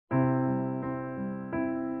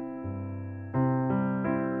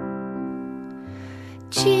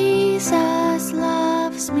Jesus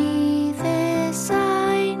loves me, this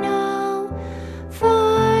I know,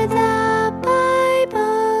 for the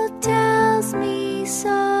Bible tells me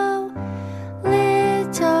so.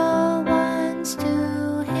 Little ones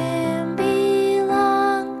to Him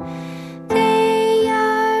belong. They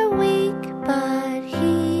are weak, but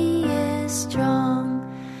He is strong.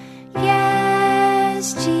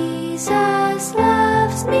 Yes, Jesus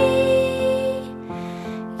loves me.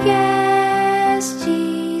 Yes,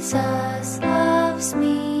 Jesus loves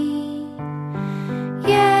me.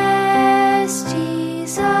 Yes,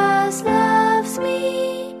 Jesus loves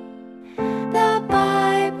me. The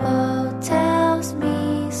Bible tells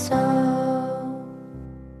me so.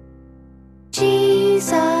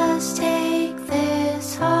 Jesus, take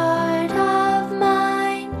this heart of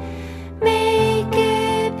mine, make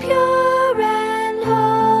it pure and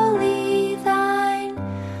wholly thine.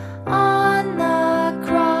 On the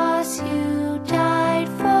cross you died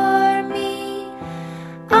for me.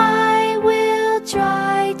 I will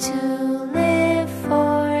try to live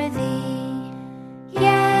for thee.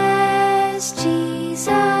 Yes,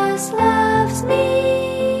 Jesus loves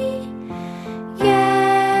me.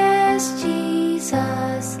 Yes,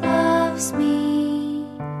 Jesus loves me.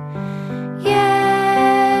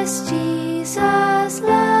 Yes, Jesus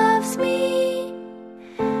loves me.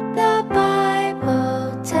 The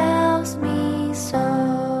Bible tells me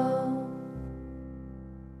so.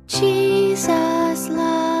 Jesus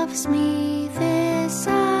loves me, this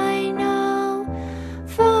I know,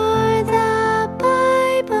 for the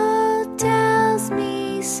Bible tells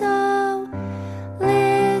me so.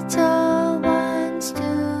 Little ones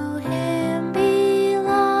to Him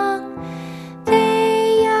belong.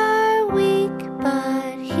 They are weak,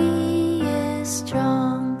 but He is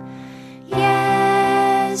strong.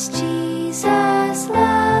 Yes, Jesus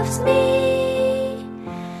loves me.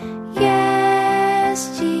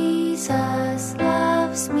 Yes, Jesus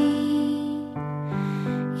loves me.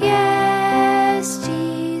 Yes,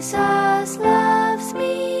 Jesus loves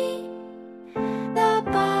me. The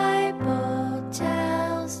Bible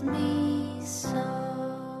tells me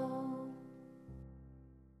so.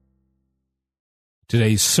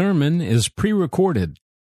 Today's sermon is pre-recorded.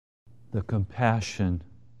 The compassion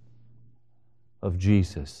of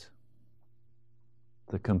Jesus.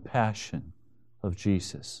 The compassion of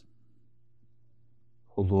Jesus.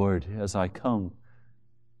 O Lord, as I come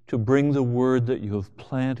to bring the word that you have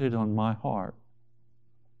planted on my heart,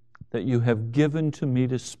 that you have given to me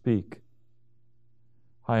to speak,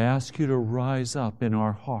 I ask you to rise up in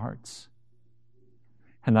our hearts,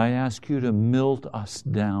 and I ask you to melt us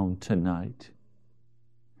down tonight.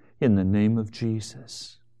 In the name of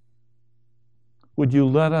Jesus. Would you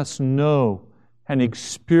let us know and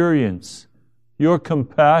experience your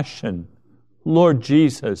compassion, Lord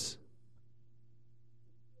Jesus?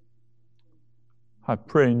 I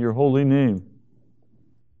pray in your holy name.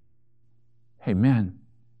 Amen.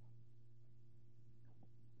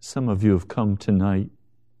 Some of you have come tonight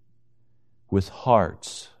with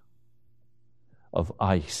hearts of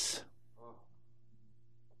ice.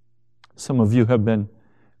 Some of you have been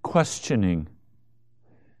questioning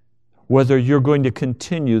whether you're going to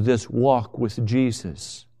continue this walk with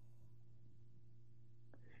Jesus.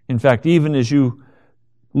 In fact, even as you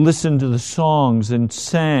listened to the songs and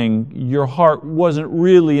sang, your heart wasn't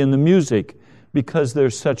really in the music because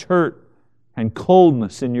there's such hurt and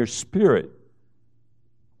coldness in your spirit.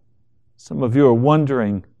 Some of you are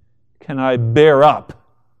wondering, can I bear up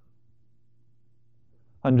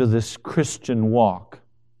under this Christian walk?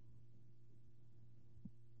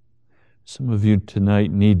 Some of you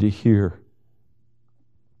tonight need to hear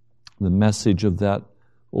the message of that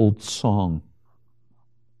old song,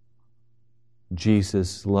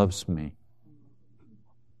 Jesus loves me.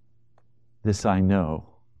 This I know,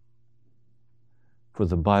 for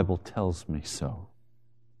the Bible tells me so.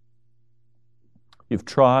 You've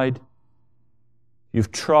tried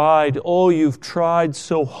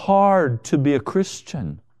so hard to be a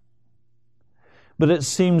Christian. But it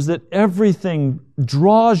seems that everything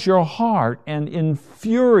draws your heart and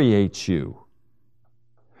infuriates you.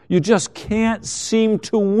 You just can't seem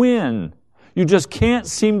to win. You just can't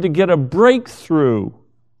seem to get a breakthrough.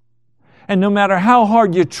 And no matter how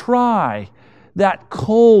hard you try, that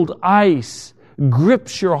cold ice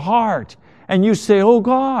grips your heart. And you say, oh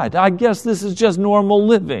God, I guess this is just normal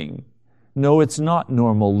living. No, it's not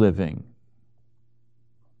normal living.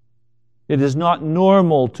 It is not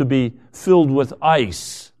normal to be filled with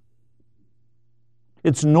ice.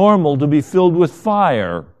 It's normal to be filled with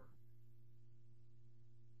fire.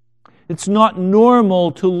 It's not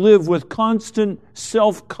normal to live with constant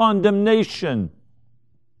self-condemnation.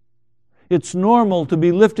 It's normal to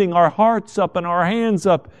be lifting our hearts up and our hands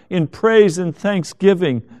up in praise and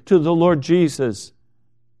thanksgiving to the Lord Jesus.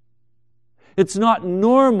 It's not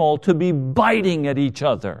normal to be biting at each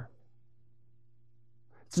other.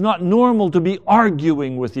 It's not normal to be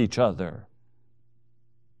arguing with each other.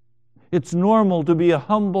 It's normal to be a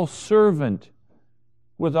humble servant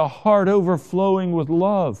with a heart overflowing with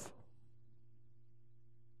love.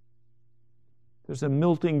 There's a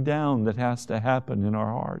melting down that has to happen in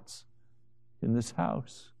our hearts in this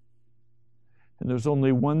house. And there's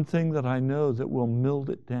only one thing that I know that will melt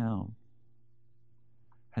it down.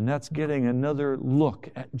 And that's getting another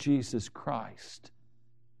look at Jesus Christ.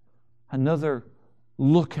 Another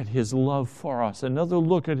look at His love for us. Another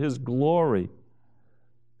look at His glory.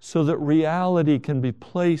 So that reality can be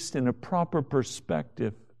placed in a proper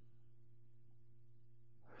perspective.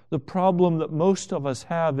 The problem that most of us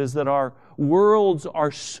have is that our worlds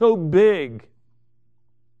are so big.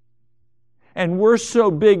 And we're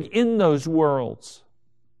so big in those worlds.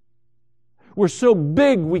 We're so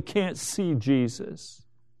big we can't see Jesus.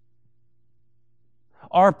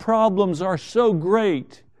 Our problems are so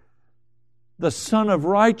great. The sun of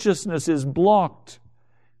righteousness is blocked.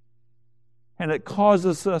 And it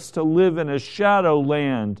causes us to live in a shadow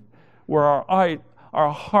land where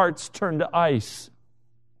our hearts turn to ice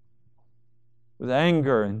with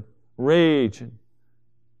anger and rage and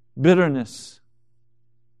bitterness,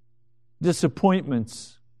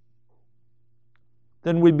 disappointments.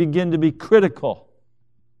 Then we begin to be critical.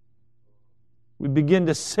 We begin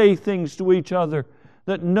to say things to each other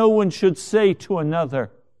that no one should say to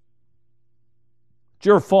another. It's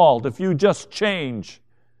your fault if you just change.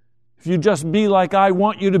 If you just be like I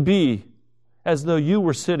want you to be, as though you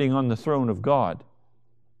were sitting on the throne of God.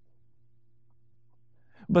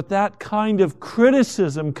 But that kind of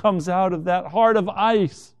criticism comes out of that heart of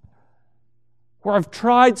ice, where I've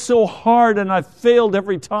tried so hard and I've failed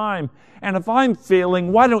every time. And if I'm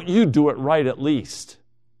failing, why don't you do it right at least?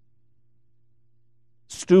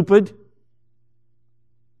 Stupid.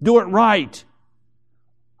 Do it right.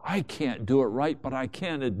 I can't do it right, but I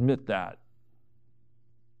can't admit that.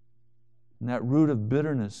 And that root of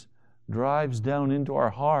bitterness drives down into our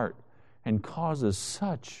heart and causes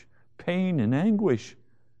such pain and anguish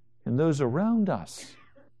in those around us.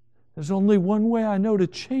 There's only one way I know to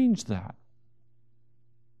change that.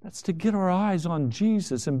 That's to get our eyes on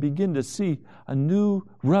Jesus and begin to see a new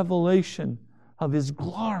revelation of His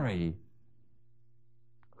glory.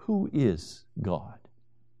 Who is God?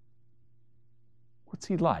 What's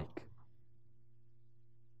He like?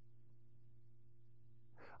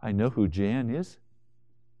 I know who Jan is.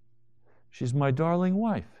 She's my darling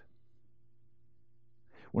wife.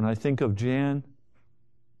 When I think of Jan,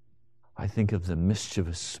 I think of the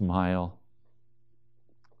mischievous smile,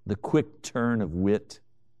 the quick turn of wit,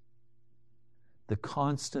 the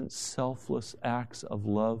constant selfless acts of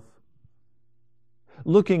love,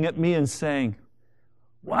 looking at me and saying,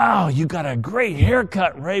 "Wow, you got a great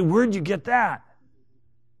haircut, Ray. Where'd you get that?"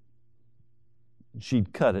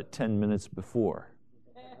 She'd cut it 10 minutes before.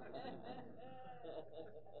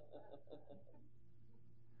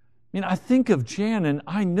 I think of Jan and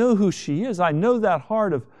I know who she is. I know that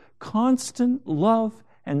heart of constant love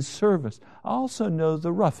and service. I also know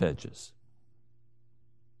the rough edges.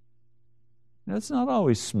 It's not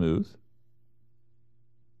always smooth.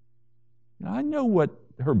 I know what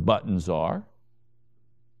her buttons are.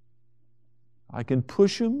 I can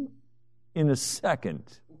push them in a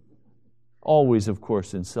second. Always, of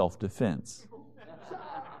course, in self-defense.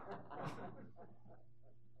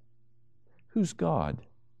 Who's God?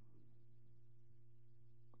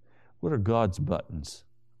 What are God's buttons?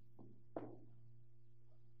 Do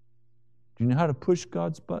you know how to push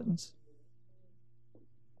God's buttons?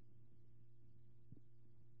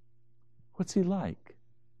 What's He like?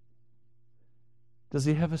 Does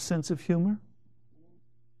He have a sense of humor?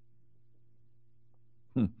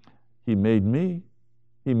 He made me.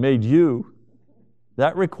 He made you.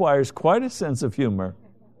 That requires quite a sense of humor.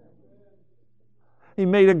 He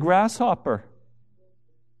made a grasshopper.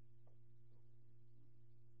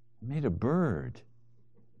 He made a bird.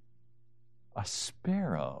 A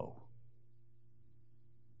sparrow.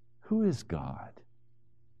 Who is God?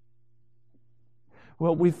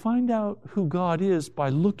 Well, we find out who God is by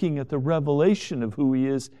looking at the revelation of who He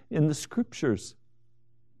is in the Scriptures.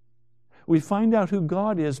 We find out who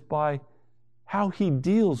God is by how He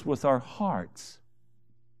deals with our hearts.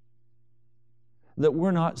 That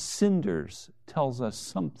we're not cinders tells us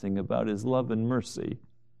something about His love and mercy.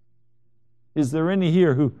 Is there any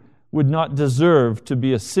here who would not deserve to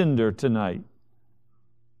be a cinder tonight?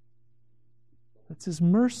 That's His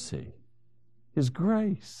mercy, His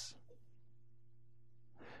grace.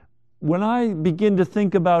 when I begin to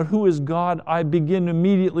think about who is God, I begin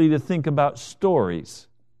immediately to think about stories.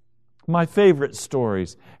 My favorite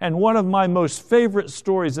stories. And one of my most favorite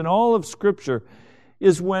stories in all of Scripture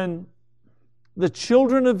is when the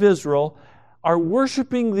children of Israel are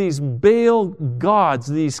worshiping these Baal gods,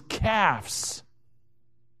 these calves,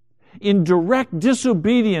 in direct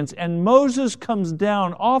disobedience, and Moses comes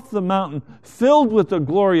down off the mountain filled with the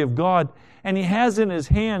glory of God, and he has in his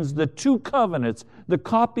hands the two covenants, the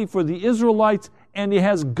copy for the Israelites, and he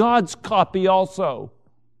has God's copy also.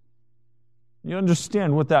 You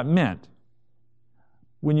understand what that meant?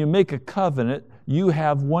 When you make a covenant, you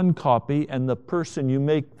have one copy, and the person you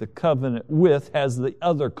make the covenant with has the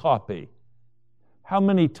other copy. How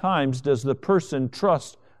many times does the person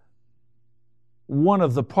trust one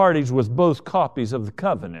of the parties with both copies of the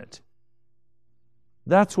covenant?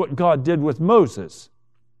 That's what God did with Moses.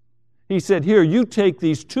 He said, here, you take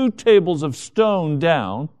these 2 tables of stone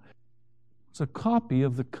down. It's a copy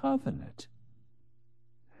of the covenant.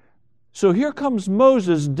 So here comes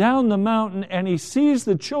Moses down the mountain, and he sees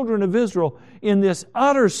the children of Israel in this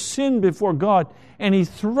utter sin before God, and he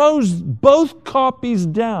throws both copies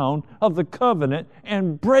down of the covenant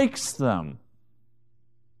and breaks them.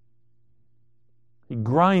 He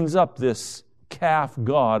grinds up this calf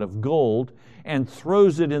god of gold and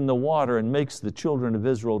throws it in the water and makes the children of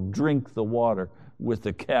Israel drink the water with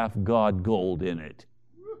the calf god gold in it.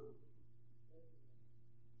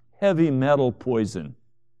 Heavy metal poison.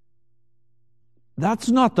 That's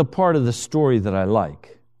not the part of the story that I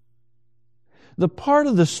like. The part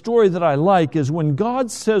of the story that I like is when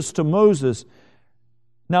God says to Moses,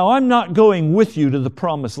 now I'm not going with you to the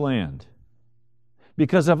promised land,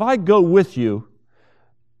 because if I go with you,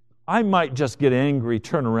 I might just get angry,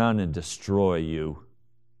 turn around and destroy you.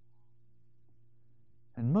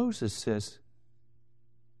 And Moses says,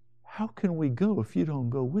 how can we go if you don't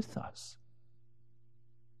go with us?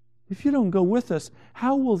 If you don't go with us,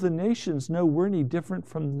 how will the nations know we're any different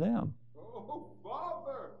from them? Oh,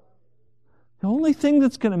 Father! The only thing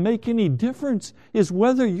that's going to make any difference is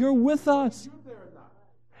whether you're with us.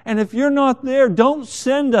 And if you're not there, don't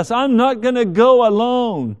send us. I'm not going to go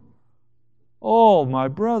alone. Oh, my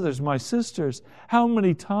brothers, my sisters, how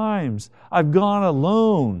many times I've gone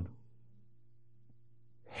alone,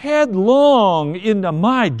 headlong into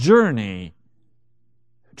my journey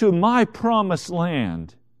to my promised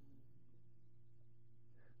land.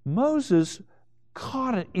 Moses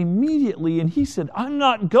caught it immediately, and he said, I'm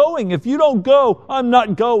not going. If you don't go, I'm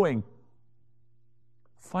not going.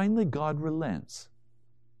 Finally, God relents.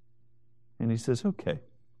 And he says, okay,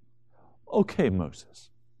 Moses,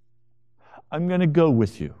 I'm going to go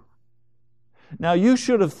with you. Now, you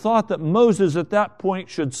should have thought that Moses at that point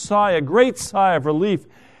should sigh a great sigh of relief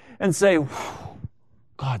and say,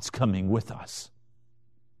 God's coming with us.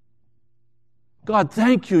 God,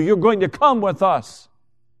 thank you, you're going to come with us.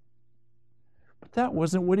 But that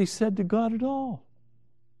wasn't what he said to God at all.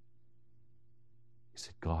 He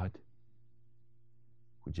said, God,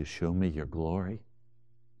 would you show me your glory?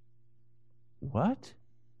 What?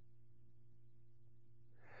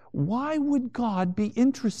 Why would God be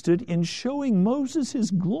interested in showing Moses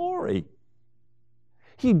his glory?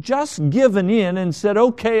 He'd just given in and said,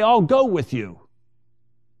 okay, I'll go with you.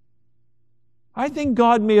 I think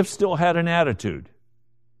God may have still had an attitude.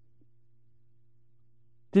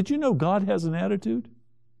 Did you know God has an attitude?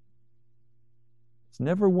 It's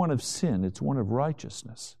never one of sin, it's one of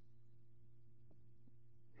righteousness.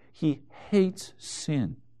 He hates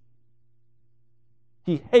sin.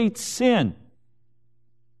 He hates sin.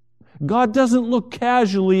 God doesn't look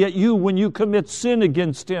casually at you when you commit sin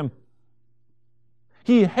against Him.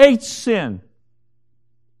 He hates sin.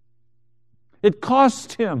 It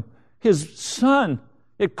cost Him His Son.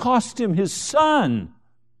 It cost Him His Son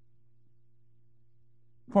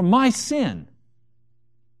for my sin.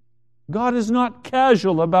 God is not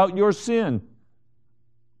casual about your sin.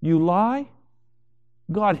 You lie,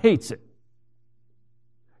 God hates it.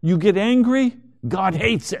 You get angry, God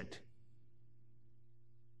hates it.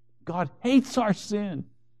 God hates our sin.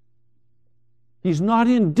 He's not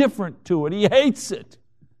indifferent to it. He hates it.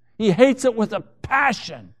 He hates it with a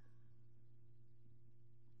passion.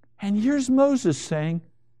 And here's Moses saying,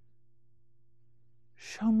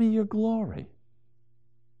 show me your glory.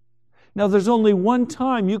 Now, there's only one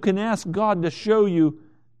time you can ask God to show you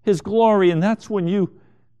His glory, and that's when you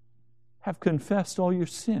have confessed all your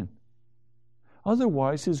sin.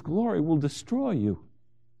 Otherwise, His glory will destroy you.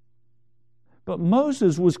 But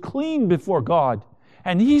Moses was clean before God,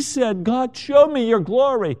 and he said, God, show me your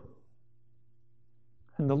glory.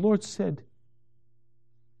 And the Lord said,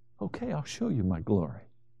 okay, I'll show you my glory.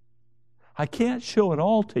 I can't show it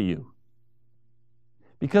all to you.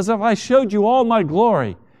 Because if I showed you all my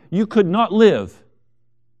glory, you could not live.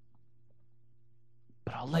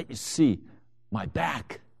 But I'll let you see my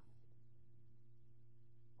back.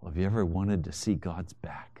 Well, have you ever wanted to see God's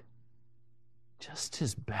back? Just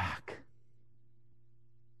His back.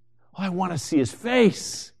 Oh, I want to see His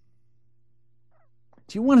face.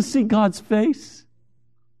 Do you want to see God's face?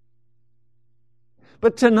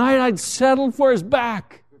 But tonight I'd settle for His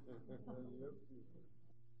back.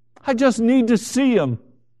 I just need to see Him.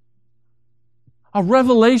 A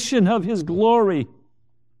revelation of His glory.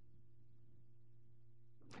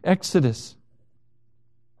 Exodus,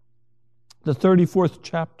 the 34th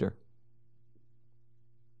chapter,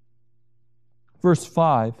 verse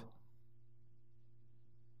 5.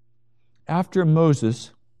 After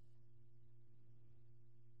Moses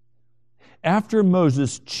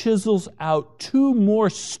chisels out 2 more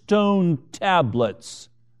stone tablets.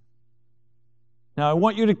 Now I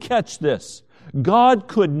want you to catch this. God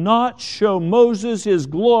could not show Moses His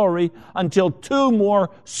glory until 2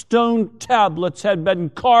 more stone tablets had been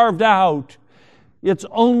carved out. It's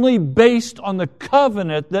only based on the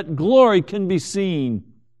covenant that glory can be seen.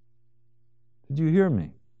 Did you hear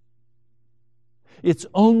me? It's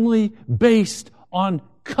only based on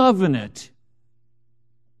covenant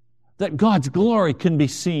that God's glory can be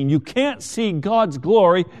seen. You can't see God's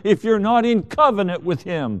glory if you're not in covenant with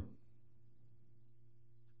Him.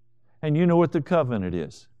 And you know what the covenant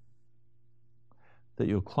is? That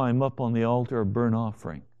you'll climb up on the altar of burnt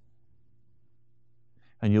offering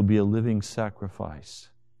and you'll be a living sacrifice.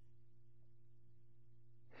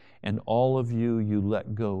 And all of you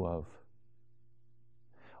let go of.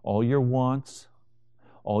 All your wants,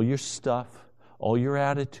 all your stuff, all your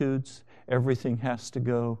attitudes, everything has to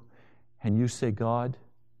go. And you say, God,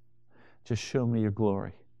 just show me your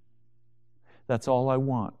glory. That's all I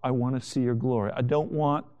want. I want to see your glory. I don't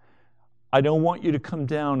want you to come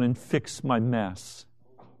down and fix my mess.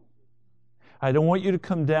 I don't want you to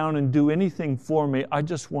come down and do anything for me. I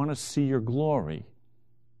just want to see your glory.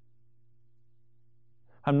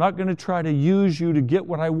 I'm not going to try to use you to get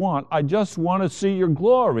what I want. I just want to see your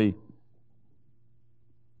glory.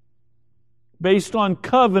 Based on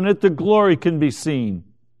covenant, the glory can be seen.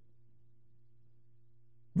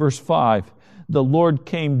 Verse 5, the Lord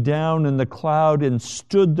came down in the cloud and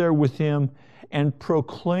stood there with him and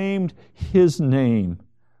proclaimed His name,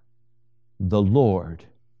 the Lord.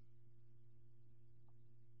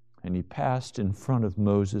 And He passed in front of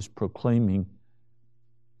Moses, proclaiming,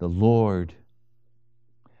 the Lord,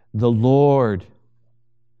 the Lord,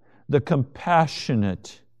 the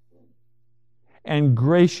compassionate and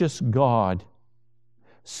gracious God,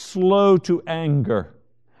 slow to anger,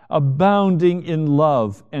 abounding in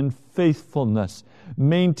love and faithfulness,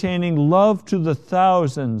 maintaining love to the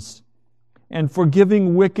thousands, and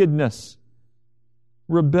forgiving wickedness,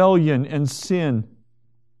 rebellion, and sin.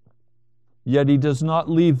 Yet He does not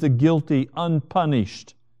leave the guilty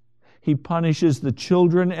unpunished. He punishes the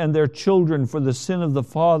children and their children for the sin of the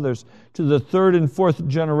fathers to the 3rd and 4th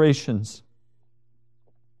generations.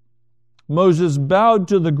 Moses bowed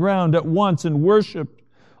to the ground at once and worshipped.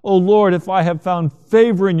 O Lord, if I have found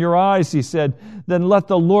favor in your eyes, he said, then let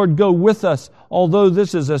the Lord go with us. Although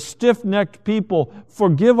this is a stiff-necked people,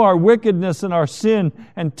 forgive our wickedness and our sin,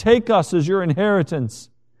 and take us as your inheritance.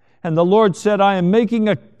 And the Lord said, I am making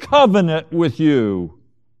a covenant with you.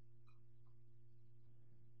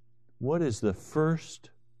 What is the first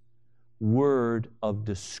word of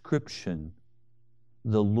description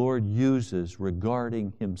the Lord uses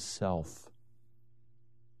regarding Himself?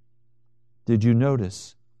 Did you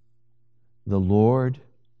notice? The Lord,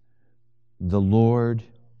 the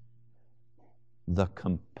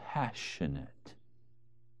compassionate.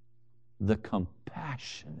 The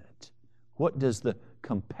compassionate. What does the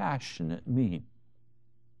compassionate mean?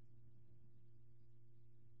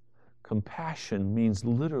 Compassion means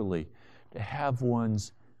literally to have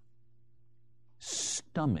one's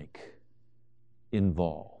stomach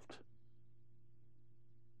involved.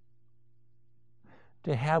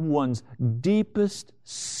 To have one's deepest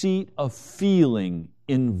seat of feeling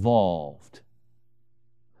involved.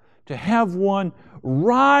 To have one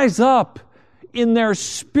rise up in their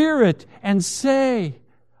spirit and say,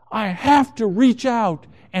 I have to reach out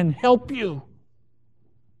and help you.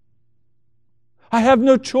 I have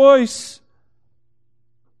no choice.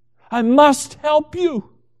 I must help you.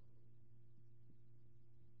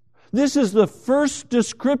 This is the first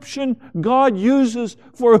description God uses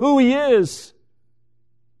for who He is.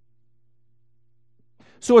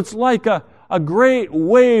 So it's like a great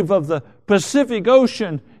wave of the Pacific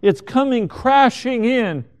Ocean. It's coming crashing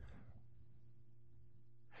in.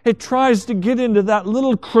 It tries to get into that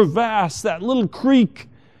little crevasse, that little creek.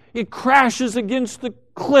 It crashes against the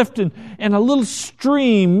cliff and a little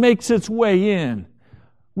stream makes its way in.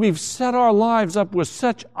 We've set our lives up with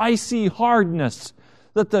such icy hardness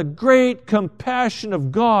that the great compassion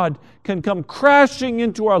of God can come crashing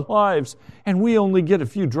into our lives and we only get a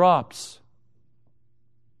few drops.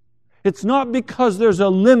 It's not because there's a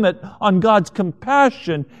limit on God's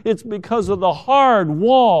compassion. It's because of the hard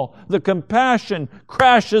wall the compassion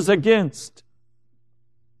crashes against.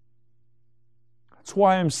 That's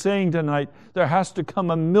why I'm saying tonight there has to come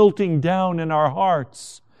a melting down in our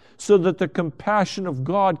hearts so that the compassion of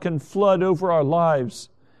God can flood over our lives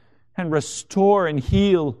and restore and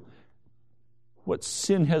heal what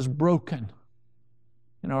sin has broken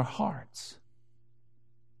in our hearts.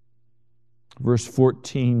 Verse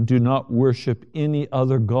 14, do not worship any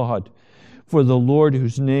other God, for the Lord,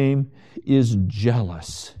 whose name is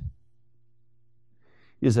jealous,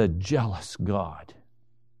 is a jealous God.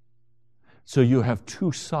 So you have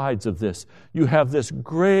two sides of this. You have this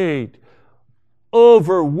great,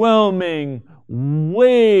 overwhelming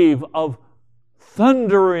wave of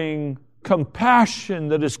thundering compassion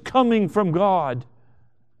that is coming from God.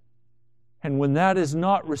 And when that is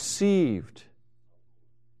not received,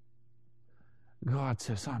 God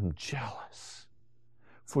says, I'm jealous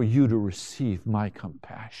for you to receive my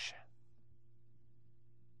compassion.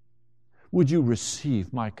 Would you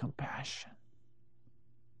receive my compassion?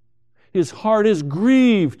 His heart is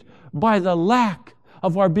grieved by the lack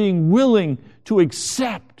of our being willing to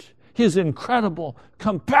accept His incredible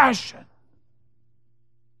compassion.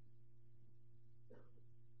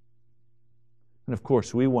 And of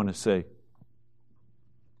course, we want to say,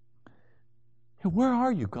 hey, where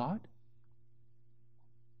are you, God?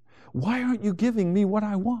 Why aren't you giving me what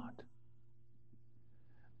I want?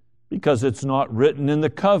 Because it's not written in the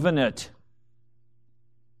covenant.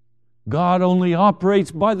 God only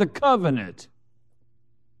operates by the covenant.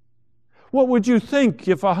 What would you think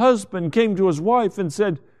if a husband came to his wife and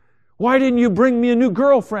said, why didn't you bring me a new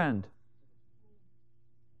girlfriend?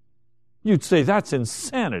 You'd say, that's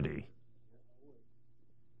insanity.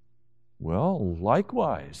 Well,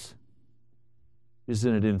 likewise,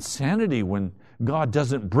 isn't it insanity when God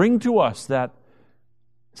doesn't bring to us that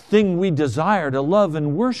thing we desire to love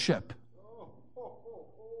and worship?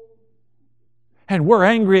 And we're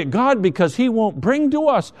angry at God because He won't bring to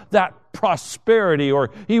us that prosperity,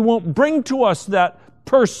 or He won't bring to us that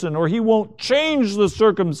person, or He won't change the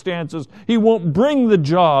circumstances. He won't bring the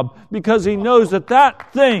job because He knows that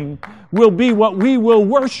that thing will be what we will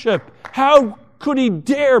worship. How could He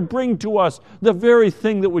dare bring to us the very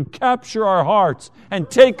thing that would capture our hearts and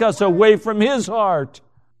take us away from His heart?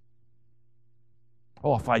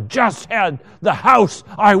 Oh, if I just had the house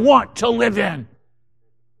I want to live in.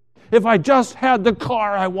 If I just had the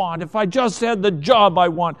car I want. If I just had the job I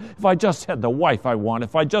want. If I just had the wife I want.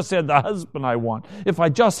 If I just had the husband I want. If I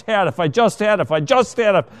just had.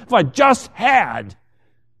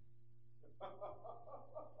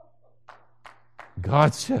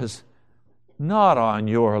 God says, not on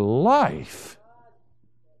your life.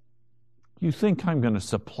 You think I'm going to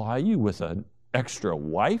supply you with an extra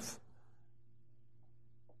wife?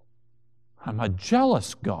 I'm a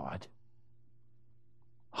jealous God.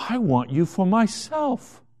 I want you for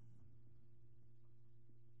myself.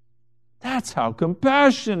 That's how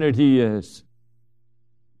compassionate He is.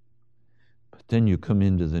 But then you come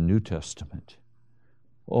into the New Testament.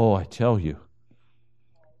 Oh, I tell you,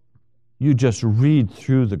 you just read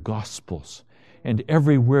through the Gospels, and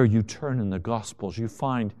everywhere you turn in the Gospels, you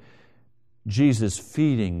find Jesus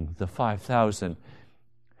feeding the 5,000,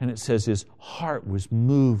 and it says His heart was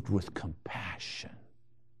moved with compassion.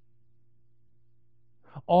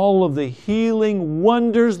 All of the healing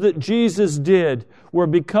wonders that Jesus did were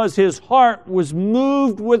because His heart was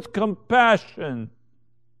moved with compassion.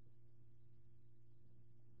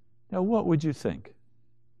 Now, what would you think?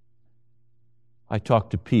 I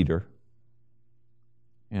talked to Peter,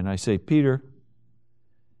 and I say, Peter,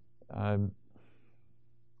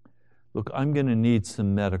 look, I'm going to need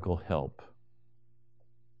some medical help.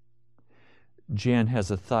 Jan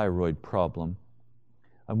has a thyroid problem.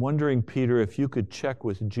 I'm wondering, Peter, if you could check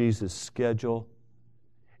with Jesus' schedule,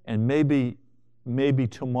 and maybe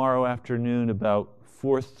tomorrow afternoon about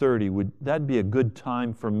 4:30, would that be a good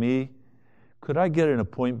time for me? Could I get an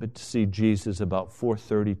appointment to see Jesus about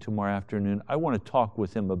 4:30 tomorrow afternoon? I want to talk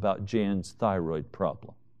with Him about Jan's thyroid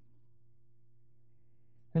problem.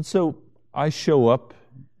 And so I show up.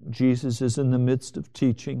 Jesus is in the midst of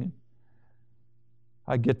teaching.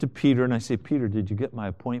 I get to Peter and I say, Peter, did you get my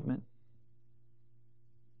appointment?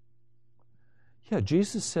 Yeah,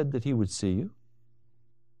 Jesus said that He would see you.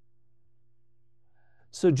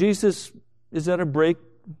 So Jesus is at a break.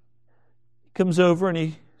 He comes over and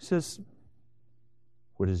he says,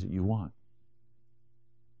 "What is it you want?"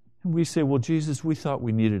 And we say, "Well, Jesus, we thought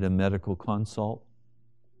we needed a medical consult.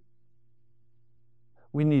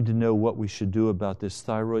 We need to know what we should do about this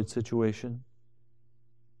thyroid situation.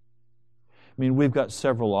 I mean, we've got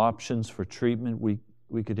several options for treatment.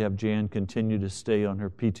 We could have Jan continue to stay on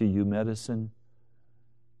her PTU medicine,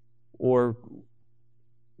 or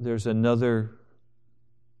there's another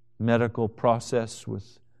medical process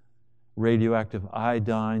with radioactive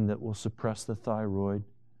iodine that will suppress the thyroid.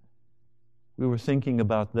 We were thinking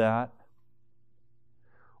about that.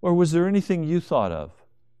 Or was there anything you thought of?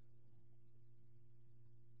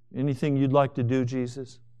 Anything you'd like to do,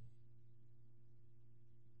 Jesus?"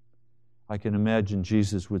 I can imagine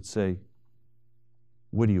Jesus would say,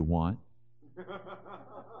 "What do you want?"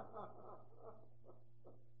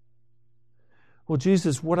 "Well,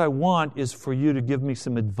 Jesus, what I want is for you to give me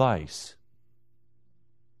some advice.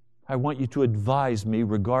 I want you to advise me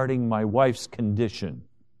regarding my wife's condition.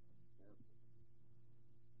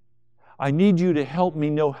 I need you to help me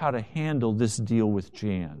know how to handle this deal with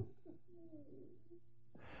Jan.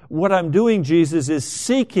 What I'm doing, Jesus, is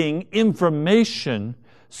seeking information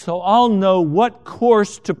so I'll know what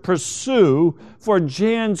course to pursue for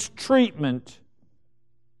Jan's treatment."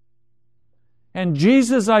 And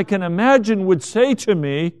Jesus, I can imagine, would say to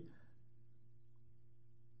me,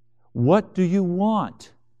 "What do you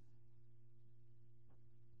want?"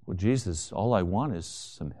 "Well, Jesus, all I want is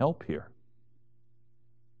some help here."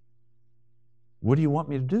 "What do you want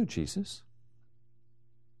me to do, Jesus?"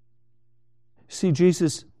 See,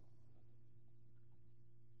 Jesus,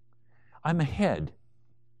 I'm ahead.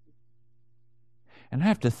 And I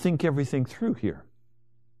have to think everything through here.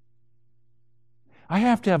 I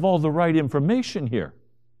have to have all the right information here.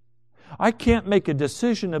 I can't make a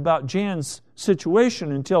decision about Jan's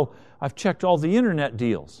situation until I've checked all the internet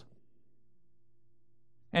deals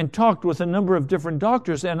and talked with a number of different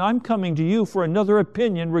doctors, and I'm coming to you for another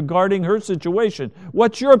opinion regarding her situation.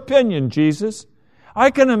 What's your opinion, Jesus?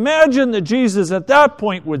 I can imagine that Jesus at that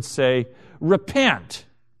point would say, "Repent,"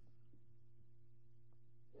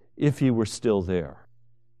 if he were still there.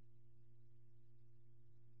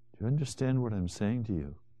 Do you understand what I'm saying to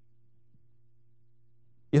you?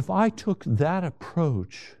 If I took that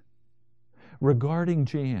approach regarding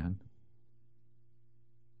Jan,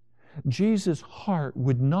 Jesus' heart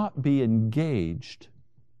would not be engaged.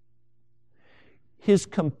 His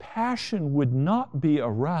compassion would not be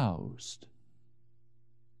aroused.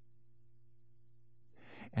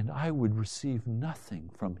 And I would receive nothing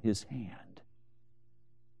from his hand.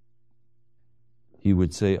 He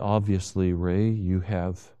would say, "Obviously, Ray, you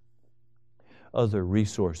have other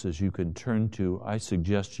resources you can turn to. I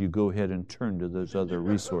suggest you go ahead and turn to those other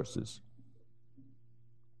resources.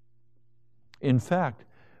 In fact,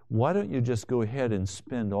 why don't you just go ahead and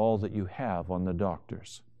spend all that you have on the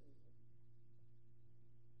doctors?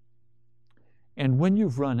 And when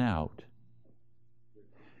you've run out,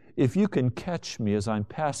 if you can catch me as I'm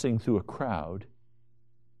passing through a crowd,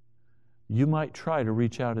 you might try to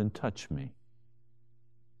reach out and touch me.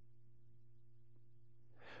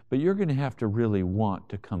 But you're going to have to really want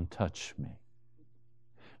to come touch me,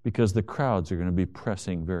 because the crowds are going to be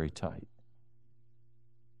pressing very tight."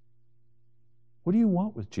 What do you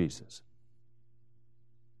want with Jesus?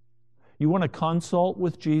 You want to consult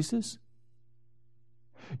with Jesus?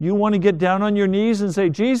 You want to get down on your knees and say,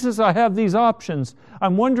 "Jesus, I have these options.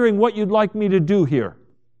 I'm wondering what you'd like me to do here."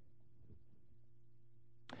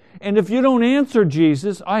 And if you don't answer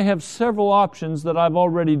Jesus, I have several options that I've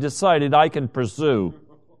already decided I can pursue.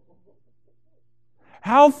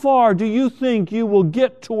 How far do you think you will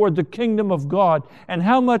get toward the kingdom of God, and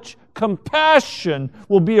how much compassion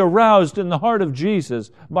will be aroused in the heart of Jesus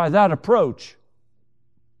by that approach?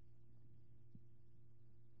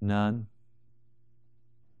 None.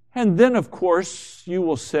 And then, of course, you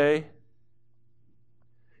will say,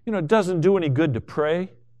 it doesn't do any good to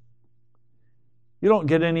pray. You don't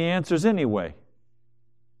get any answers anyway.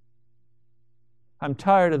 I'm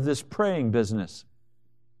tired of this praying business.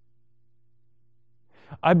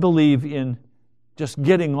 I believe in just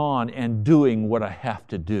getting on and doing what I have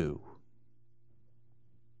to do.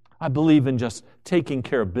 I believe in just taking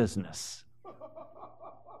care of business.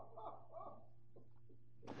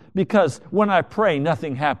 Because when I pray,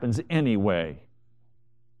 nothing happens anyway.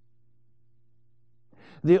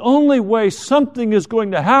 The only way something is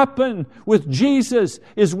going to happen with Jesus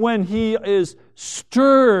is when He is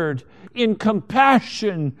stirred in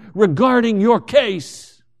compassion regarding your case.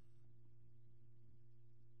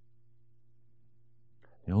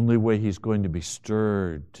 The only way he's going to be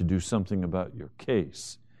stirred to do something about your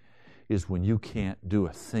case is when you can't do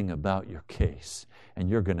a thing about your case, and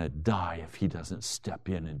you're going to die if he doesn't step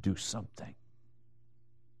in and do something.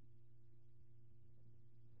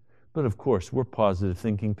 But of course, we're positive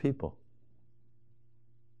thinking people.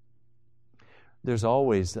 There's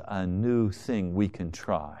always a new thing we can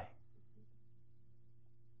try.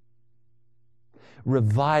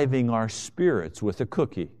 Reviving our spirits with a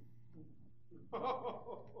cookie.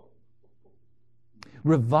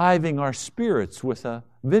 Reviving our spirits with a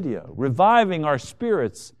video. Reviving our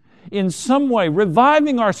spirits in some way.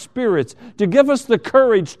 Reviving our spirits to give us the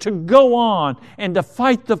courage to go on and to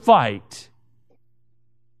fight the fight.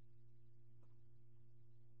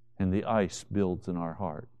 And the ice builds in our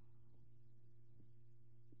heart.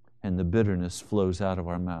 And the bitterness flows out of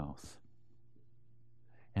our mouth.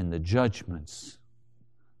 And the judgments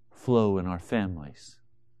flow in our families.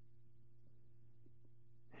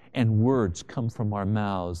 And words come from our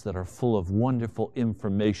mouths that are full of wonderful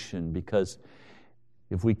information, because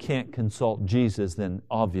if we can't consult Jesus, then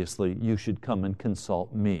obviously you should come and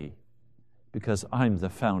consult me, because I'm the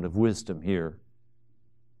fount of wisdom here.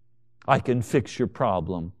 I can fix your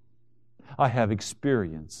problem. I have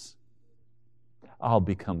experience. I'll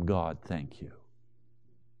become God, thank you.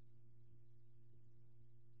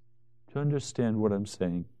 Do you understand what I'm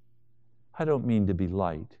saying? I don't mean to be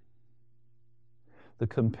light. The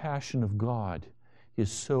compassion of God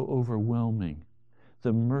is so overwhelming.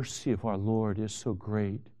 The mercy of our Lord is so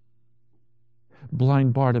great.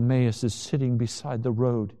 Blind Bartimaeus is sitting beside the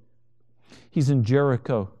road. He's in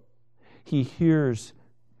Jericho. He hears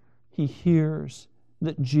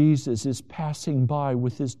that Jesus is passing by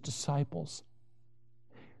with his disciples.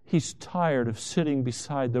 He's tired of sitting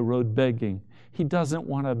beside the road begging. He doesn't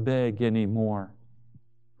want to beg anymore.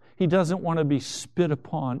 He doesn't want to be spit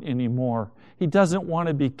upon anymore. He doesn't want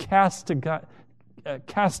to be casticized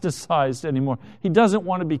anymore. He doesn't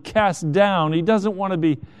want to be cast down. He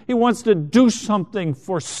wants to do something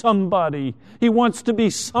for somebody. He wants to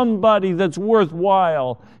be somebody that's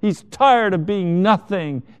worthwhile. He's tired of being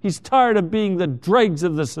nothing. He's tired of being the dregs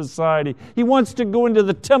of the society. He wants to go into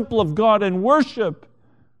the temple of God and worship,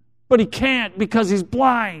 but he can't because he's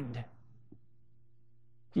blind.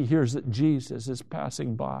 He hears that Jesus is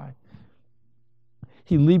passing by.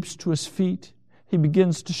 He leaps to his feet. He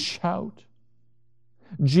begins to shout,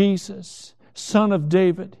 Jesus, Son of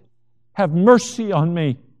David, have mercy on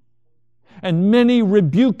me. And many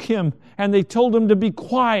rebuke him, and they told him to be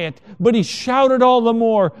quiet, but he shouted all the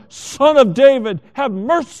more, Son of David, have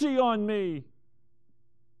mercy on me.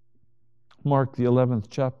 Mark the 10th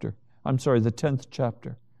chapter.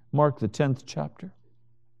 Mark the 10th chapter.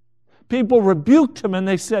 People rebuked him and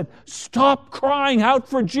they said, stop crying out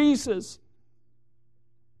for Jesus.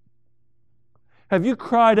 Have you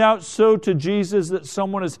cried out so to Jesus that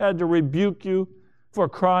someone has had to rebuke you for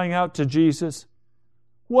crying out to Jesus?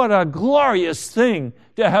 What a glorious thing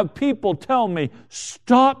to have people tell me,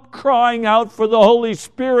 stop crying out for the Holy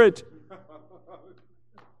Spirit.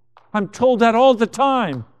 I'm told that all the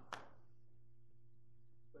time.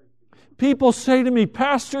 People say to me,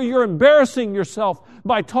 Pastor, you're embarrassing yourself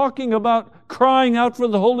by talking about crying out for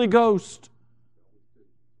the Holy Ghost.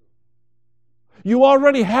 You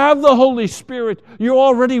already have the Holy Spirit. You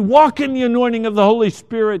already walk in the anointing of the Holy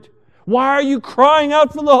Spirit. Why are you crying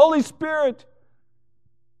out for the Holy Spirit?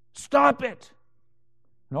 Stop it.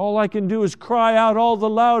 And all I can do is cry out all the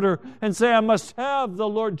louder and say, I must have the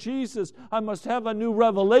Lord Jesus. I must have a new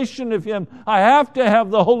revelation of Him. I have to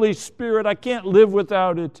have the Holy Spirit. I can't live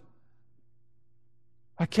without it.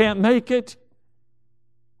 I can't make it.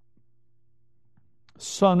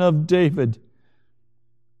 Son of David.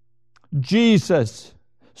 Jesus,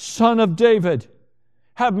 Son of David,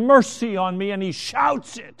 have mercy on me. And he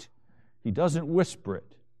shouts it. He doesn't whisper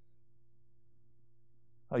it.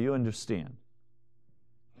 Oh, you understand?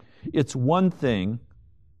 It's one thing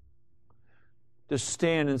to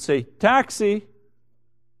stand and say, taxi,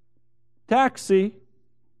 taxi.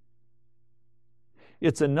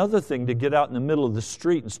 It's another thing to get out in the middle of the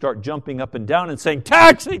street and start jumping up and down and saying,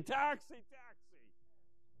 taxi, taxi, taxi.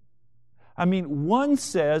 I mean, one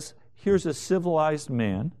says, here's a civilized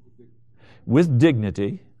man with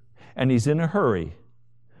dignity, and he's in a hurry.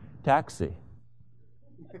 Taxi.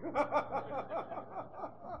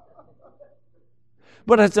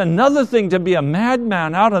 But it's another thing to be a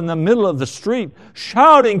madman out in the middle of the street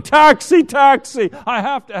shouting, taxi, taxi, I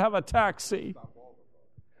have to have a taxi.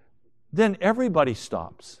 Then everybody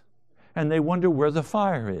stops and they wonder where the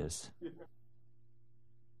fire is.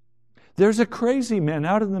 There's a crazy man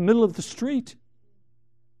out in the middle of the street.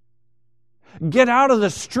 Get out of the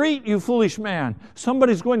street, you foolish man.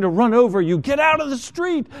 Somebody's going to run over you. Get out of the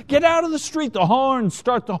street. Get out of the street. The horns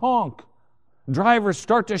start to honk. Drivers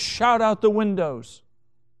start to shout out the windows.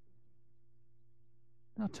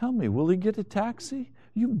 Now tell me, will he get a taxi?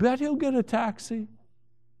 You bet he'll get a taxi.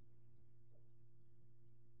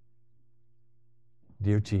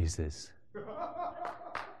 Dear Jesus,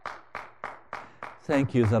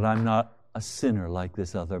 thank you that I'm not a sinner like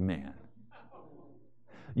this other man.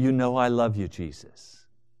 You know I love you, Jesus.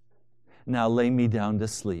 Now lay me down to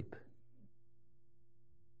sleep.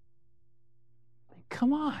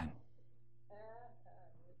 Come on.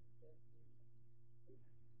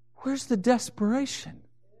 Where's the desperation?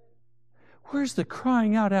 Where's the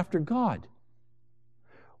crying out after God?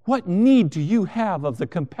 What need do you have of the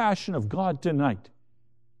compassion of God tonight?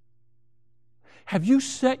 Have you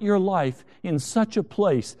set your life in such a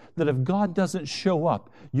place that if God doesn't show up,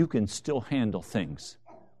 you can still handle things?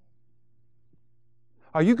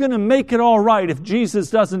 Are you going to make it all right if Jesus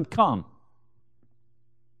doesn't come?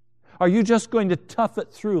 Are you just going to tough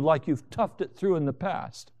it through like you've toughed it through in the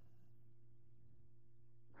past?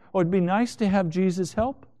 Oh, it'd be nice to have Jesus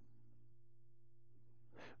help.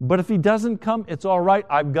 But if He doesn't come, it's all right.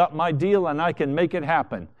 I've got my deal and I can make it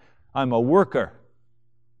happen. I'm a worker.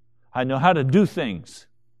 I know how to do things.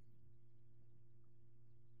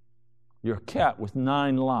 You're a cat with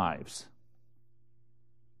 9 lives.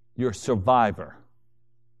 You're a survivor.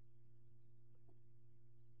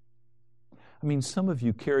 I mean, some of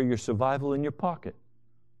you carry your survival in your pocket.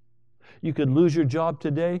 You could lose your job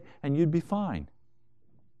today and you'd be fine.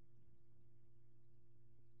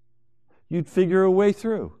 You'd figure a way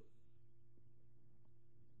through.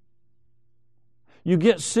 You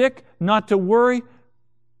get sick, not to worry.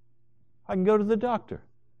 I can go to the doctor.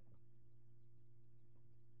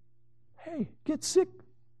 Hey, get sick,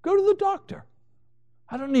 go to the doctor.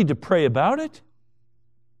 I don't need to pray about it.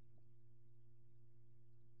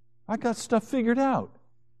 I got stuff figured out.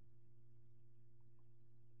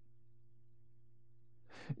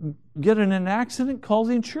 Get in an accident, call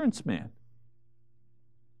the insurance man.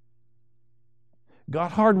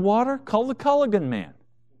 Got hard water, call the Culligan man.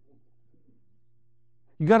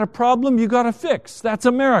 You got a problem, you got to fix. That's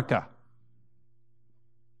America.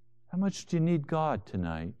 How much do you need God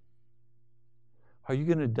tonight? Are you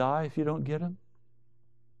going to die if you don't get Him?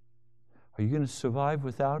 Are you going to survive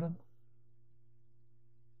without Him?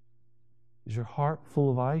 Is your heart full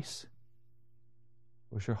of ice?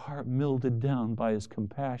 Or is your heart mildewed down by His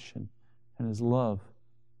compassion and His love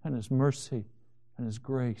and His mercy and His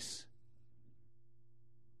grace?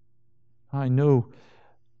 I know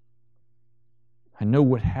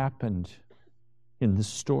what happened in this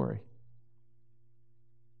story.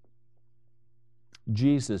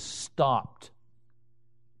 Jesus stopped.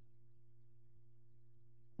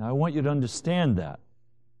 Now I want you to understand that.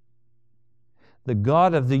 The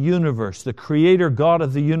God of the universe, the Creator God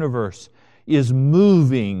of the universe, is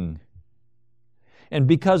moving. And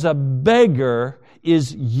because a beggar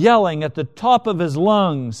is yelling at the top of his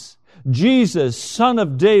lungs, Jesus, Son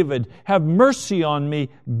of David, have mercy on me,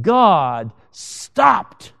 God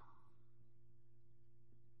stopped.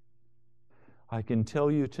 I can tell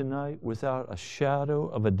you tonight, without a shadow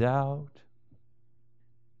of a doubt,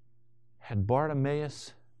 had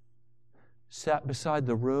Bartimaeus sat beside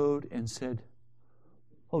the road and said,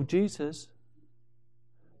 "Oh, Jesus,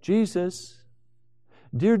 Jesus,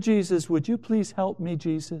 dear Jesus, would you please help me,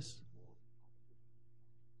 Jesus?"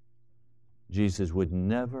 Jesus would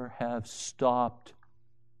never have stopped.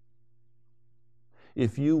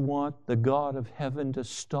 If you want the God of heaven to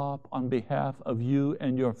stop on behalf of you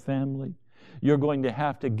and your family, you're going to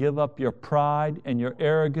have to give up your pride and your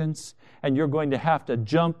arrogance, and you're going to have to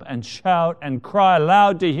jump and shout and cry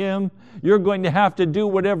loud to Him. You're going to have to do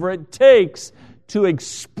whatever it takes to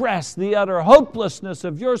express the utter hopelessness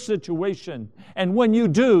of your situation. And when you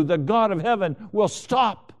do, the God of heaven will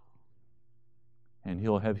stop, and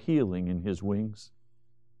He'll have healing in His wings.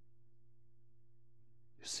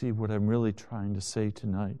 You see what I'm really trying to say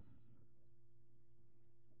tonight?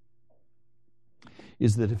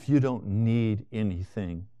 Is that if you don't need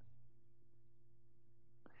anything,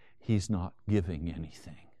 He's not giving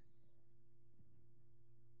anything.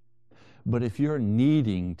 But if you're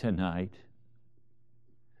needing tonight,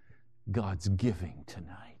 God's giving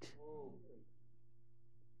tonight.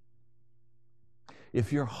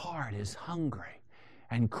 If your heart is hungry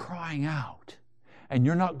and crying out, and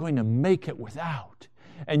you're not going to make it without,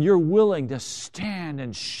 and you're willing to stand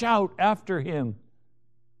and shout after Him,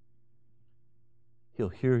 He'll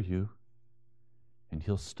hear you and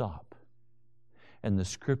He'll stop. And the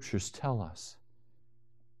Scriptures tell us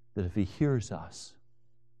that if He hears us,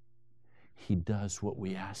 He does what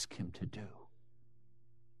we ask Him to do.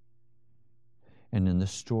 And in the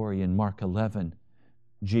story in Mark 11,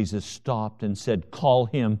 Jesus stopped and said, "Call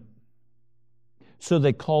him." So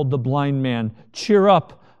they called the blind man. "Cheer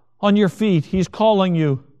up, on your feet, he's calling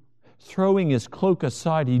you." Throwing his cloak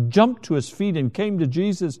aside, he jumped to his feet and came to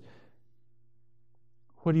Jesus.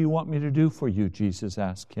 "What do you want me to do for you?" Jesus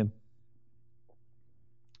asked him.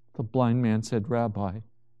 The blind man said, "Rabbi,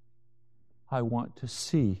 I want to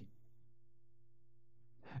see."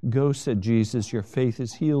 "Go," said Jesus, "your faith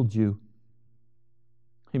has healed you."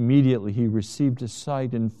 Immediately he received his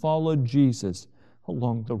sight and followed Jesus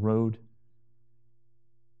along the road.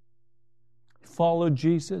 Followed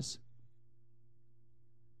Jesus.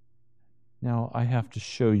 Now I have to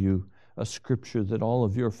show you a scripture that all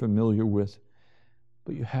of you are familiar with,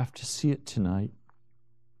 but you have to see it tonight.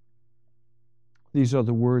 These are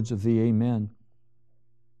the words of the Amen,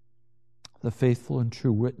 the faithful and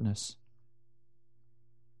true witness,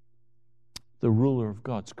 the ruler of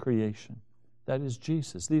God's creation. That is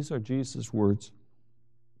Jesus. These are Jesus' words.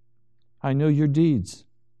 "I know your deeds,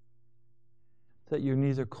 that you're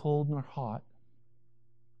neither cold nor hot."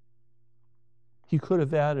 He could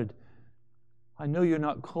have added, "I know you're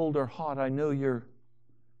not cold or hot. I know you're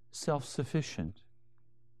self-sufficient.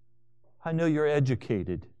 I know you're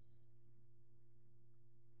educated.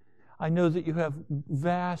 I know that you have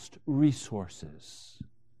vast resources.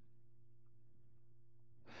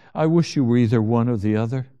 I wish you were either one or the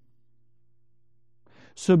other.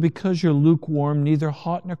 So because you're lukewarm, neither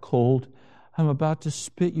hot nor cold, I'm about to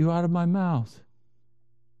spit you out of my mouth.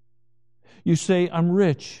 You say, 'I'm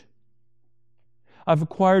rich. I've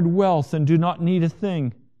acquired wealth and do not need a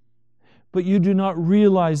thing.' But you do not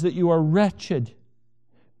realize that you are wretched,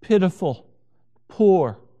 pitiful,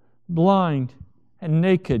 poor, blind, and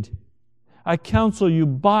naked. I counsel you,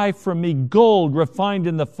 buy from me gold refined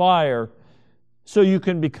in the fire, so you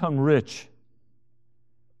can become rich."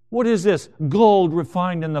 What is this? Gold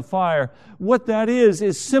refined in the fire. What that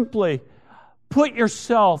is simply put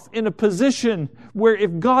yourself in a position where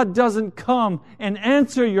if God doesn't come and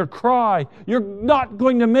answer your cry, you're not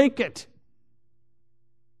going to make it.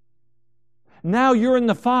 Now you're in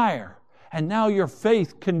the fire, and now your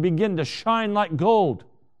faith can begin to shine like gold.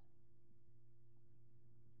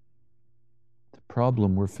 The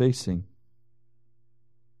problem we're facing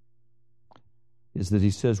is that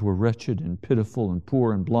he says we're wretched and pitiful and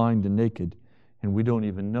poor and blind and naked, and we don't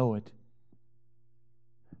even know it.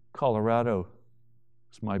 Colorado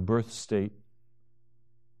is my birth state.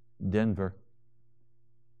 Denver.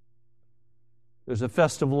 There's a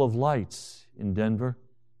festival of lights in Denver.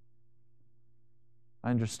 I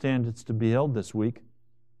understand it's to be held this week.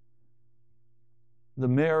 The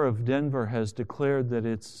mayor of Denver has declared that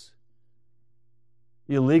it's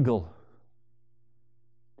illegal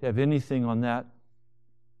to have anything on that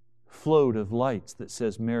float of lights that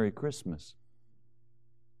says Merry Christmas.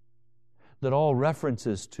 That all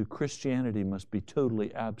references to Christianity must be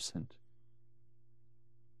totally absent.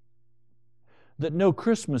 That no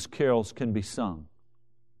Christmas carols can be sung.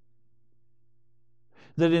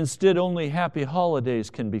 That instead only happy holidays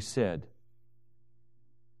can be said.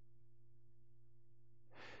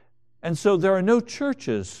 And so there are no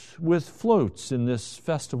churches with floats in this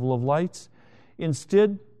festival of lights.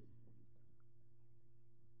 Instead,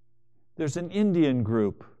 there's an Indian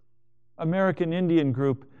group, American Indian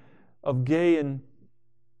group of gay and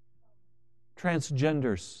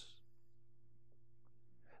transgenders.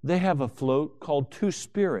 They have a float called Two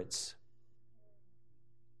Spirits.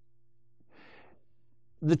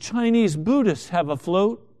 The Chinese Buddhists have a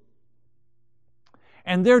float,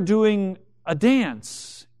 and they're doing a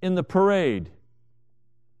dance in the parade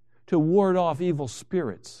to ward off evil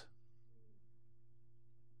spirits.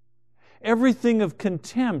 Everything of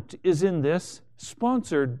contempt is in this,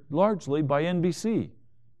 sponsored largely by NBC.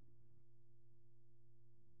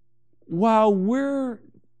 While we're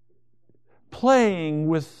playing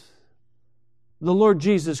with the Lord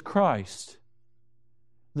Jesus Christ,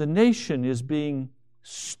 the nation is being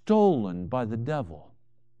stolen by the devil.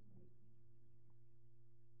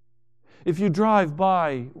 If you drive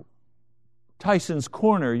by Tyson's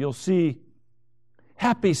Corner, you'll see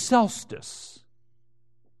Happy Solstice.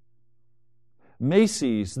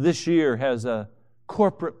 Macy's this year has a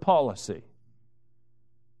corporate policy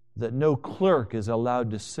that no clerk is allowed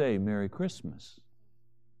to say Merry Christmas.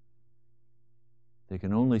 They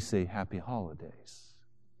can only say Happy Holidays.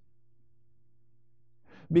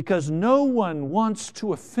 Because no one wants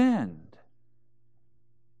to offend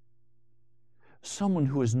someone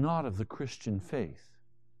who is not of the Christian faith.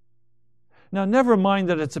 Now, never mind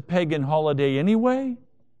that it's a pagan holiday anyway.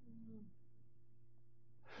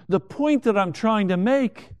 The point that I'm trying to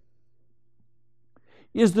make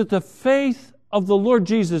is that the faith of the Lord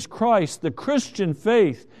Jesus Christ, the Christian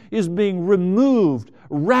faith, is being removed,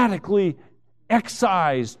 radically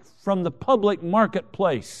excised from the public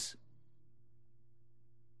marketplace.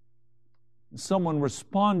 Someone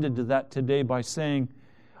responded to that today by saying,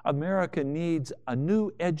 America needs a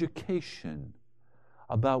new education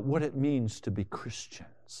about what it means to be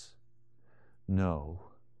Christians. No,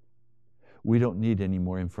 we don't need any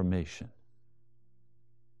more information.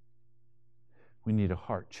 We need a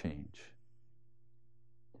heart change.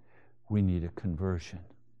 We need a conversion.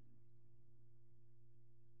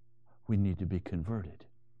 We need to be converted.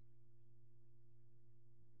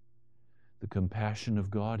 The compassion of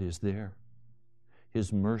God is there.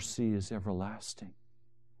 His mercy is everlasting.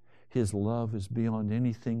 His love is beyond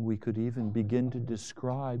anything we could even begin to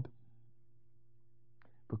describe.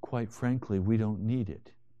 But quite frankly, we don't need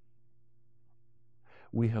it.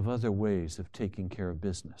 We have other ways of taking care of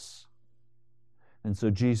business. And so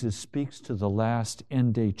Jesus speaks to the last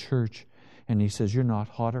end-day church, and He says, you're not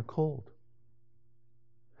hot or cold.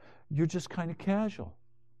 You're just kind of casual.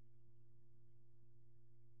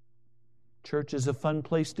 Church is a fun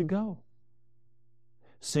place to go.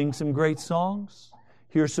 Sing some great songs.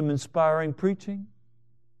 Hear some inspiring preaching.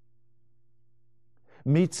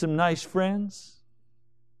 Meet some nice friends.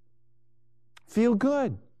 Feel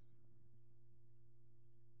good.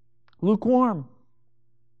 Lukewarm.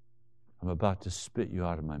 I'm about to spit you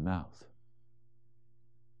out of my mouth.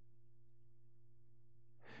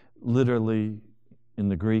 Literally, in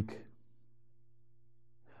the Greek,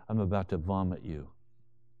 I'm about to vomit you.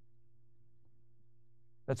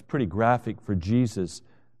 That's pretty graphic for Jesus,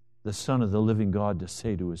 the Son of the living God, to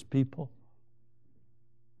say to His people.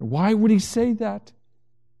 Why would He say that?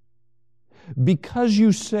 Because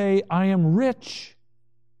you say, I am rich,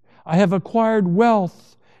 I have acquired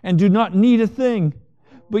wealth, and do not need a thing,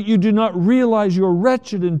 but you do not realize you're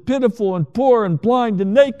wretched and pitiful and poor and blind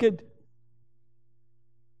and naked.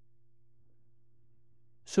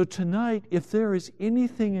 So tonight, if there is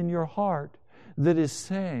anything in your heart that is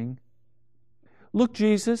saying, look,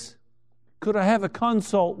 Jesus, could I have a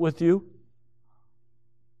consult with you?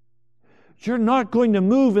 You're not going to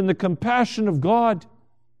move in the compassion of God.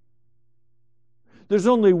 There's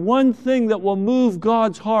only one thing that will move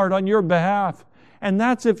God's heart on your behalf, and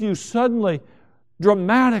that's if you suddenly,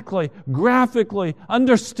 dramatically, graphically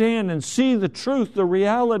understand and see the truth, the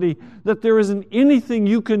reality that there isn't anything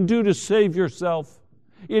you can do to save yourself.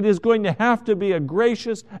 It is going to have to be a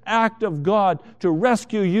gracious act of God to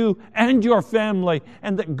rescue you and your family,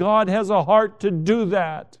 and that God has a heart to do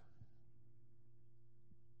that.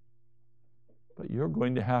 But you're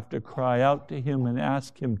going to have to cry out to Him and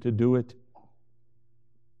ask Him to do it.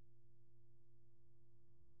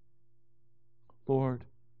 Lord,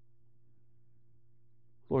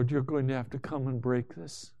 you're going to have to come and break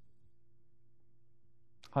this.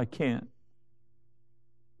 I can't.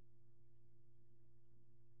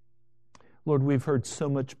 Lord, we've heard so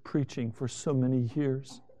much preaching for so many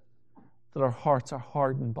years that our hearts are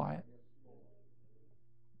hardened by it.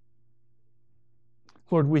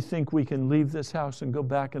 Lord, we think we can leave this house and go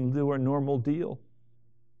back and do our normal deal.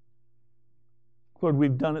 Lord,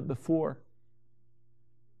 we've done it before.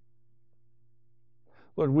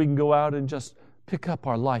 Lord, we can go out and just pick up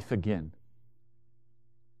our life again.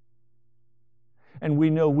 And we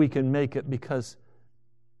know we can make it because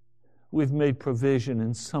we've made provision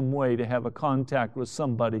in some way to have a contact with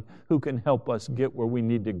somebody who can help us get where we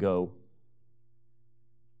need to go.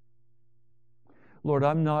 Lord,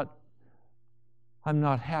 I'm not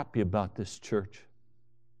happy about this church.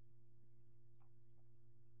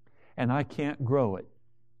 And I can't grow it.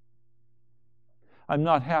 I'm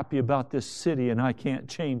not happy about this city and I can't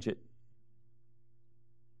change it.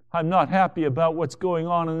 I'm not happy about what's going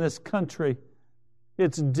on in this country.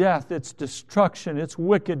 It's death, it's destruction, it's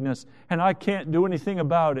wickedness, and I can't do anything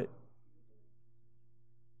about it.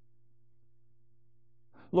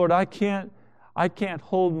 Lord, I can't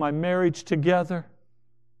hold my marriage together.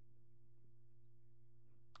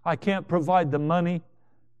 I can't provide the money.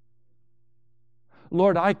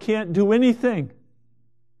 Lord, I can't do anything.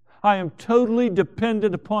 I am totally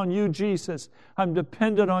dependent upon You, Jesus. I'm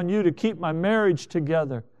dependent on You to keep my marriage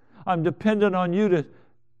together. I'm dependent on You to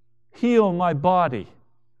heal my body,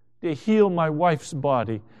 to heal my wife's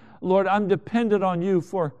body. Lord, I'm dependent on You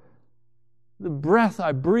for the breath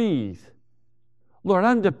I breathe. Lord,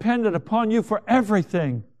 I'm dependent upon You for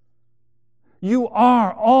everything. You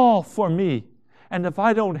are all for me. And if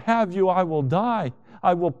I don't have You, I will die.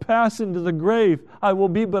 I will pass into the grave. I will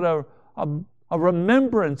be but a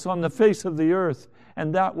remembrance on the face of the earth,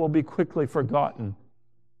 and that will be quickly forgotten.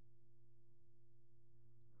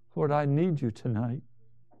 Lord, I need you tonight.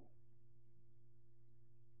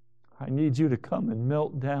 I need you to come and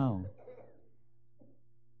melt down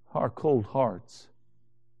our cold hearts.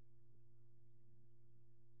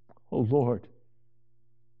 Oh Lord,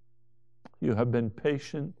 you have been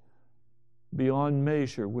patient beyond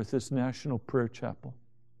measure with this National Prayer Chapel.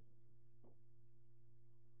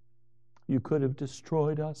 You could have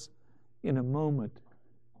destroyed us in a moment,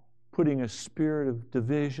 putting a spirit of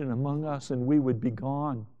division among us, and we would be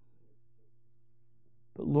gone.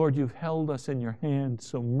 But Lord, you've held us in your hand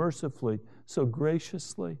so mercifully, so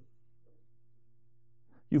graciously.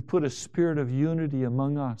 You've put a spirit of unity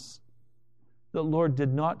among us that, Lord,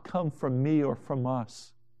 did not come from me or from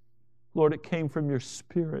us. Lord, it came from your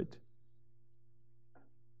Spirit.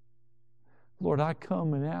 Lord, I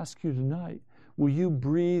come and ask you tonight, will you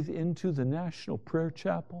breathe into the National Prayer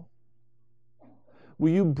Chapel?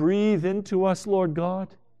 Will you breathe into us, Lord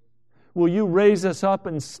God? Will you raise us up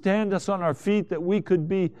and stand us on our feet that we could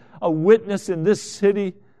be a witness in this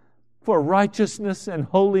city for righteousness and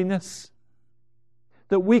holiness?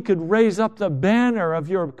 That we could raise up the banner of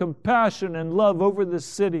your compassion and love over this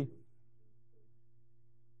city?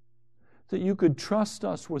 That you could trust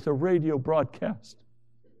us with a radio broadcast?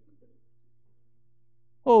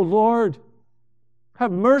 Oh Lord,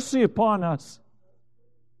 have mercy upon us.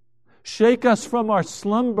 Shake us from our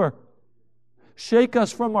slumber. Shake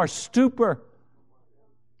us from our stupor,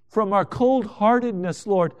 from our cold-heartedness,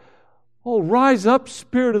 Lord. Oh, rise up,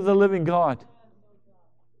 Spirit of the living God.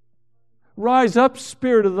 Rise up,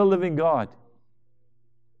 Spirit of the living God.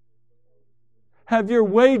 Have your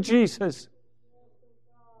way, Jesus.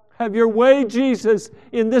 Have your way, Jesus,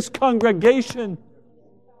 in this congregation.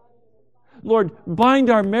 Lord, bind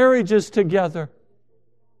our marriages together.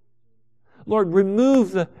 Lord,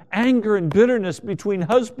 remove the anger and bitterness between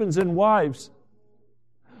husbands and wives.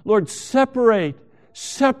 Lord, separate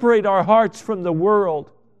our hearts from the world.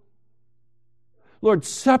 Lord,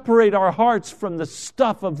 separate our hearts from the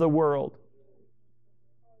stuff of the world.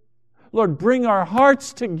 Lord, bring our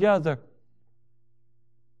hearts together.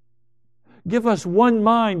 Give us one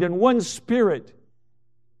mind and one spirit.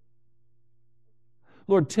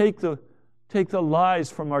 Lord, take the lies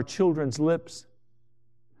from our children's lips.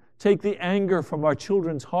 Take the anger from our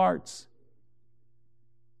children's hearts.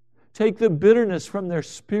 Take the bitterness from their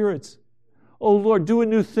spirits. Oh Lord, do a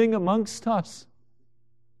new thing amongst us.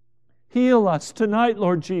 Heal us tonight,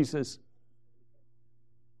 Lord Jesus.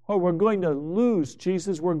 Or we're going to lose,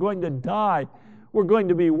 Jesus. We're going to die. We're going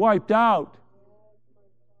to be wiped out.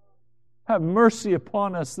 Have mercy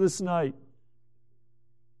upon us this night.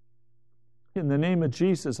 In the name of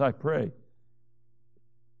Jesus, I pray.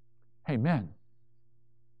 Amen.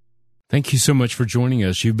 Thank you so much for joining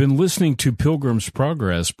us. You've been listening to Pilgrim's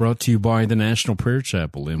Progress, brought to you by the National Prayer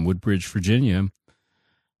Chapel in Woodbridge, Virginia.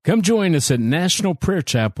 Come join us at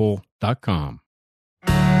nationalprayerchapel.com.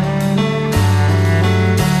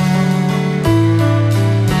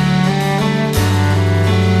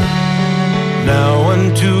 Now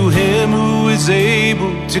unto him who is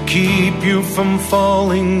able to keep you from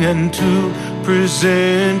falling and to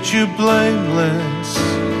present you blameless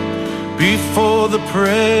before the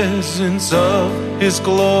presence of his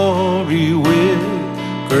glory with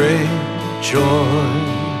great joy,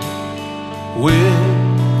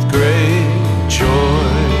 with great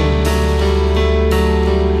joy.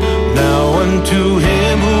 Now unto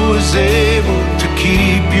him who is able to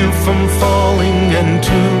keep you from falling and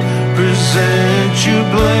to present you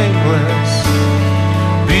blameless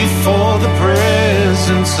before the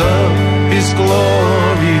presence of his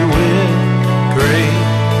glory with great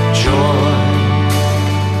joy,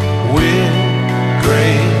 with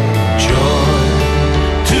great joy.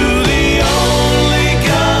 To the only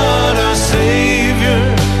God our Savior,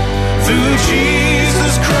 through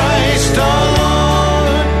Jesus Christ our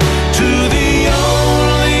Lord. To the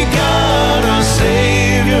only God our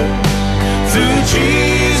Savior, through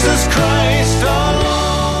Jesus Christ